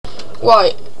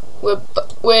Right,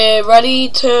 we're ready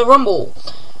to rumble.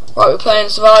 Right, we're playing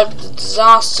Survive the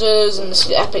Disasters and this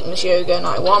is Epic Nishogo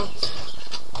 91.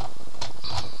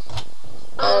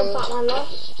 And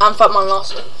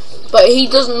fatmanlost. But he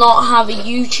does not have a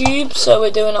YouTube, so we're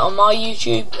doing it on my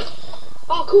YouTube.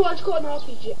 Oh cool, I just got an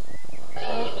RPG.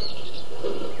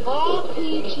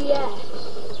 RPGS.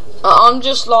 I'm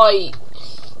just like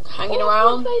hanging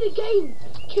around. Play the game.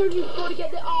 Kieran, you've got to get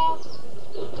the R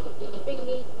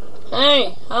thingy.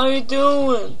 Hey, how you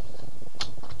doing?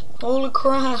 Holy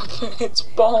crap, it's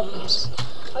bombs.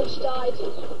 I just died.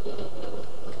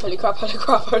 Holy crap, holy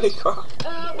crap, holy crap.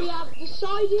 We have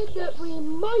decided that we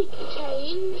might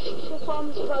change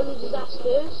from Survive the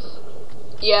Disasters.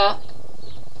 Yeah.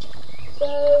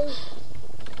 So,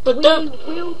 but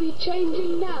we'll be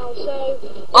changing now, so...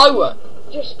 I won't.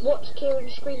 Just watch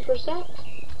Kieran's screen for a sec.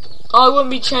 I won't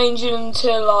be changing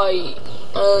until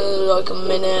like a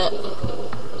minute.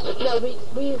 No,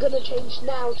 we're gonna change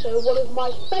now. So one of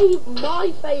my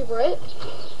favourite,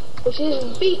 which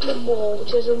is Beat Them More,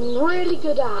 which is a really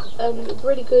good app and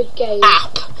really good game.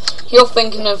 App. You're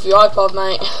thinking of your iPod,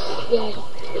 mate. Yeah.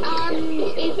 And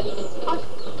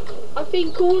I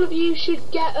think all of you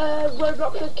should get a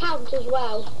Roblox account as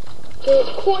well. It's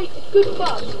quite good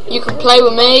fun. You can play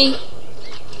with me.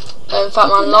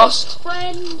 fatmanlost.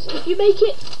 Friends, if you make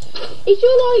it. If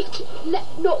you're like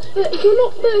if you're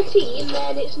not 13,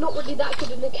 then it's not really that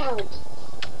good an account.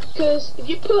 Because if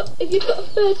you put a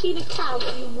 13 account,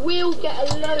 you will get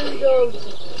a load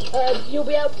of you'll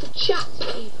be able to chat to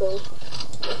people.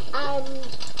 And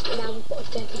now we've got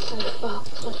a deadly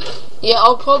so yeah,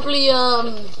 I'll probably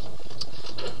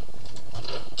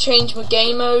change my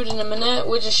game mode in a minute.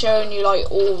 We're just showing you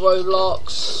like all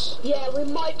Roblox. Yeah, we're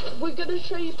gonna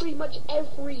show you pretty much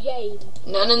every game.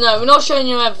 No, we're not showing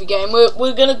you every game.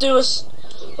 We're gonna do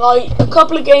like a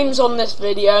couple of games on this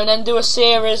video and then do a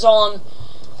series on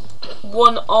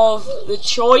one of the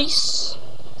choice.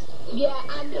 Yeah,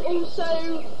 and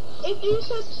also if you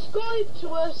subscribe to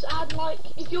us and like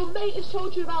if your mate has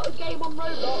told you about a game on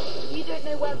Roblox and you don't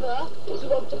know whether you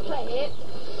want to play it,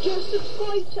 just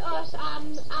subscribe to us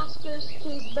and ask us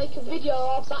to make a video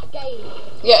of that game.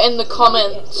 Yeah, in the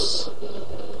comments.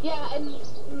 Yeah, and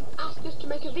ask us to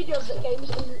make a video of that game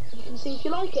and you can see if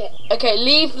you like it. Okay,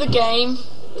 leave the game.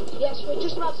 Yes, we're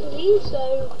just about to leave,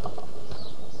 so...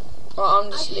 Right,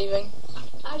 I'm just leaving.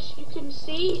 As you can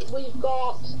see, we've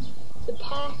got the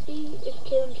party, if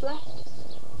Kieran's left.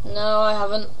 No, I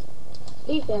haven't.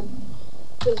 Leave them,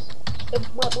 because they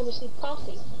might want to see the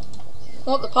party.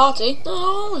 What, the party? No,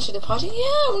 I want to see the party. Yeah,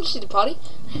 I want to see the party.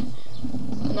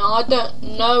 No, I don't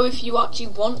know if you actually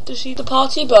want to see the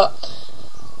party, but...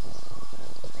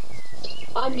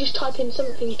 I'm just typing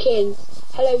something in.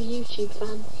 Hello, YouTube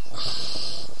fan.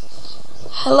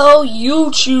 Hello,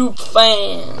 YouTube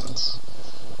fans.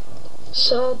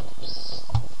 Subscribe.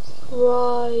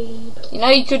 You know,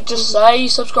 you could just say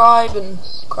subscribe and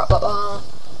crap like that.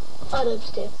 I don't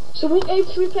understand. So what game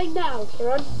should we play now,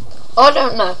 Kieran? I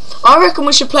don't know. I reckon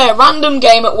we should play a random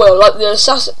game at will, like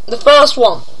the first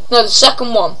one. No, the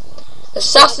second one.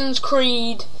 Assassin's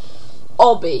Creed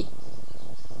Obby.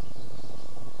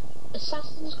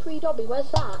 Assassin's Creed Obby,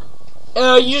 where's that?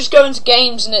 You just go into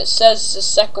games and it says the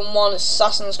second one is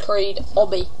Assassin's Creed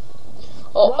Obby.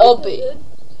 Or Obby.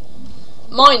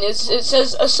 Mine is, it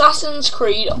says Assassin's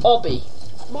Creed Obby.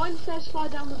 Mine says fly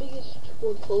down the biggest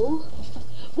waterfall.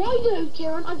 Why no,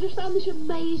 Kieran? I just found this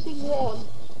amazing one.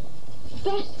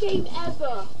 Best game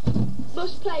ever.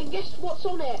 Must play. And guess what's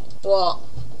on it? What?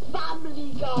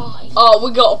 Family Guy. Oh,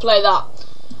 we gotta play that.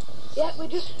 Yeah, we're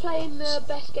just playing the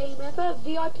best game ever.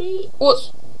 VIP.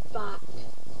 What's back?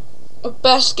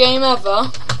 Best game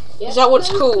ever? Yep. Is that what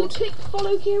it's called? Click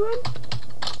follow, Kieran.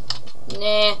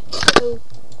 Nah.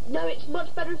 No, it's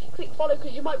much better if you click follow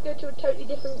because you might go to a totally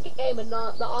different game and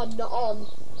that I'm not on.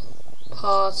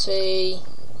 Party.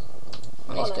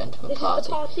 I need to go into a party. This is the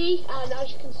party, and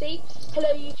as you can see,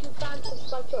 hello YouTube fans,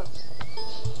 subscribe to us.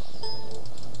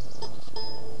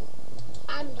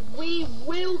 And we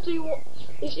will do,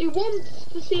 if you want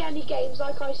to see any games,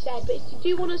 like I said, but if you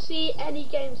do want to see any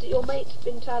games that your mate's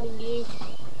been telling you,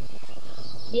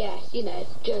 yeah, you know,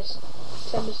 just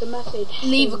send us a message.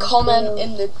 Leave a comment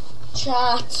in the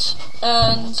chat,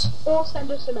 and... Or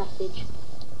send us a message.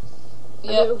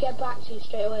 Yeah. And we'll get back to you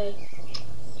straight away.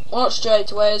 Not straight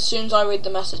away, as soon as I read the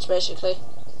message, basically.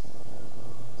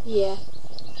 Yeah.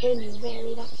 Can you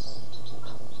really that?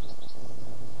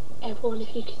 Everyone,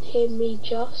 if you can hear me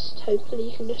hopefully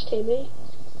you can just hear me.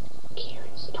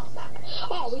 Kieran's not back.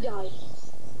 Oh, we died.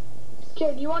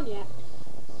 Kieran, you on yet?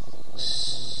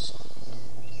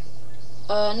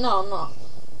 No, I'm not.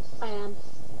 I am.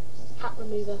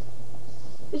 remover.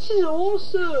 This is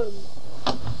awesome.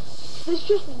 There's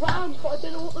just rounds, but I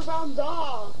don't know what the rounds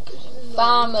are.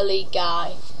 Family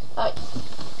Guy.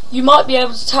 You might be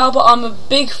able to tell, but I'm a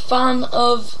big fan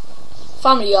of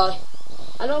Family Guy.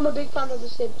 I know I'm a big fan of The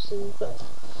Simpsons, but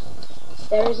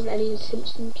there isn't any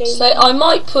Simpsons games. So I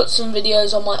might put some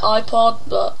videos on my iPod,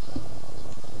 but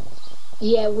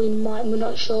yeah, we might. We're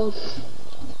not sure.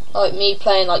 Like me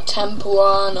playing like Temple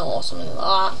Run or something like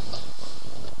that.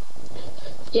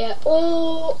 Yeah,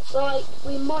 or like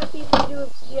we might be able to do a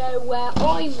video where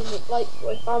I'm in it, like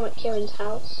if I'm at Kieran's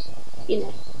house, you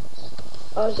know.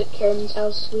 I was at Kieran's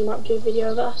house, we might do a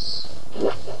video of us.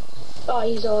 Oh,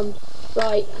 he's on.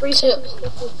 Right, 3 seconds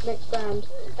left of the next round.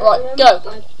 Right, go.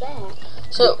 I'm there.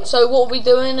 So what are we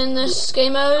doing in this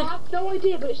game mode? I have no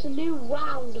idea, but it's a new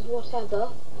round of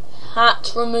whatever.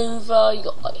 Hat remover, you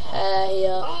got like hair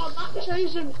here. Oh, that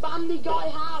chosen Family Guy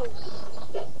house.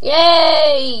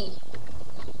 Yay!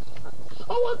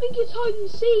 Oh, I think it's hide and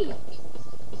seek.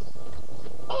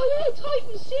 Oh yeah, it's hide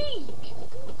and seek.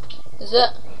 Is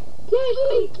it? Yeah,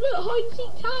 look, hide and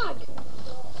seek tag.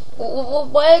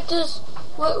 Where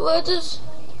does,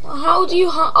 how do you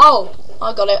oh,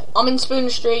 I got it. I'm in Spooner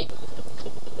Street.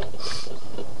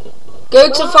 Go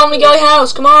to Family Guy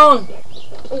house, come on.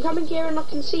 I'm coming here and I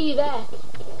can see you there.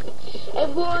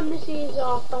 Everyone, this is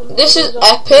our family. This is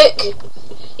epic.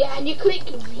 Yeah, and you click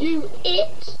view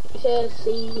it to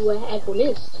see where everyone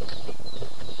is.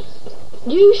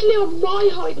 Usually on my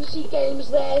hide and seek games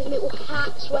there's little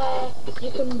hacks where you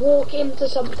can walk into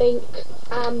something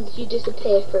and you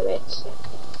disappear through it.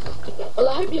 Well,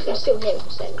 I hope you can still hear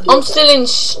it.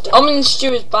 I'm in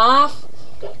Stuart's bath.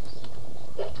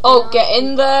 Oh, get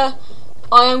in there.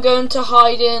 I am going to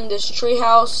hide in this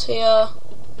treehouse here.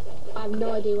 I have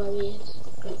no idea where he is,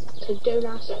 so don't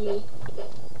ask me.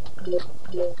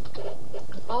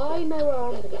 I know where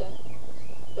I'm gonna go.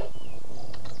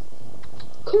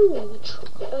 Cool,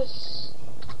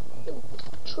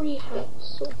 tree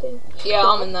house sort of thing. Yeah,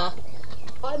 I'm in there.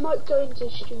 I might go into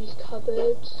Stewie's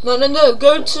cupboard. No,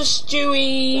 go to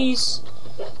Stewie's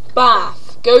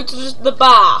bath. Go to the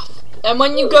bath. And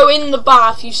when you go in the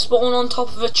bath, you spawn on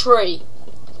top of a tree.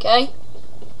 Okay?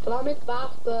 Well, I'm in the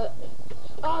bath, but...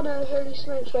 Oh no, holy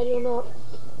smokes, ready or not.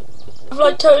 I've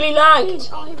like totally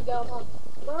lagged. Oh, here we go, I'm on.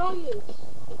 Where are you?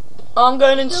 I'm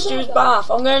going into Stewie's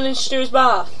bath. I'm going into Stewie's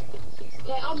bath.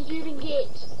 Okay, I'm viewing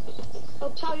it.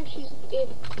 I'll tell you if she's in.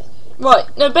 Right,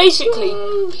 no, basically,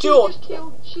 George.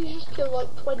 She's just killed like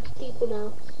 20 people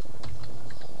now.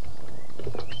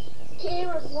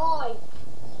 Kieran, why?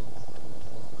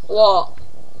 What?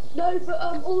 No, but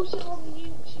also on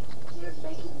YouTube, Kieran's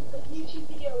making a YouTube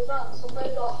video with us on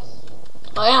Roblox.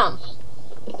 I am.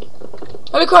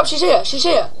 Holy crap, she's here, she's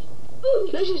here.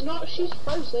 No, she's not, she's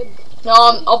frozen.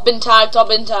 No, I've been tagged.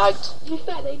 You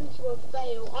fell into a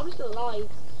fail. I'm still alive.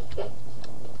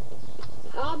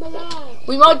 I'm alive.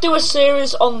 We might do a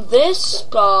series on this,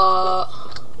 but...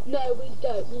 No, we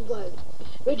don't, we won't.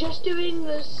 We're just doing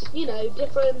this, you know,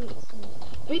 different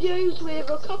videos with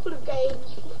a couple of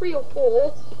games, 3 or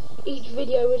 4. Each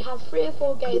video would have 3 or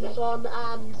 4 games on,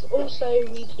 and also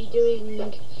we'd be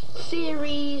doing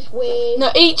series with...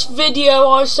 No, each video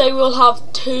I say we'll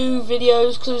have 2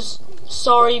 videos, because,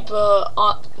 sorry, but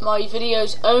my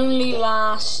videos only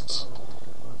last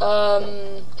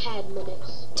 10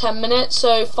 minutes. 10 minutes,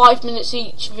 so 5 minutes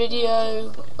each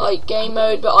video, like game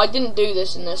mode, but I didn't do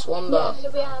this in this one, but... Yeah, so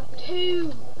we have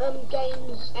 2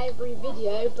 games every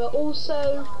video, but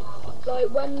also,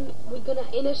 like, when we're gonna,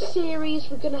 in a series,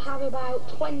 we're gonna have about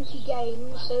 20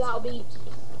 games, so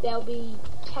there'll be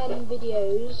 10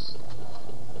 videos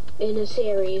in a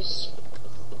series.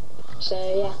 So,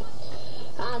 yeah.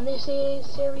 And this is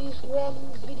series 1,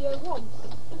 video 1.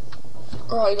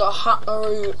 Right, got a hat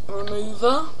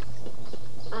remover.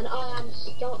 And I am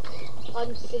stuck.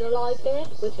 I'm still alive here,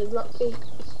 which is lucky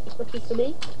for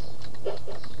me.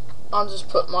 I'll just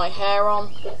put my hair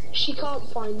on. She can't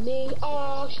find me.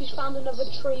 Oh, she's found another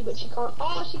tree, but she can't.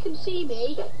 Oh, she can see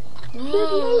me.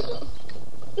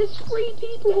 There's 3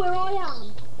 people where I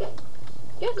am.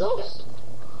 Get lost.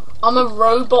 I'm a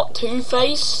robot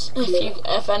Two-Face,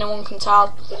 if anyone can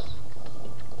tell.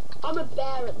 I'm a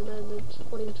bear at the moment,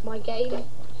 according to my game.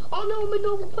 Oh no, I'm a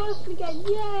normal person again,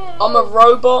 yay! I'm a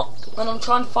robot, and I'm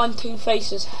trying to find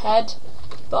Two-Face's head,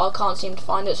 but I can't seem to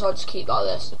find it, so I just keep like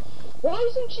this. Why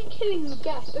isn't she killing the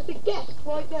guest? There's a guest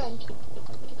right there, and she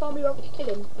can't be able to kill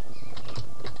him.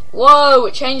 Whoa,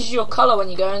 it changes your colour when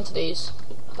you go into these.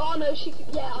 Oh no,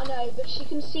 yeah, I know, but she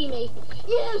can see me.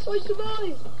 Yes, I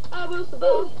survived! I will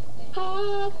survive.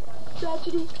 Ha!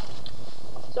 Tragedy.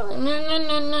 Sorry. No.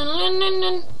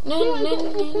 Yeah, I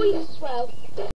got 4 points as well.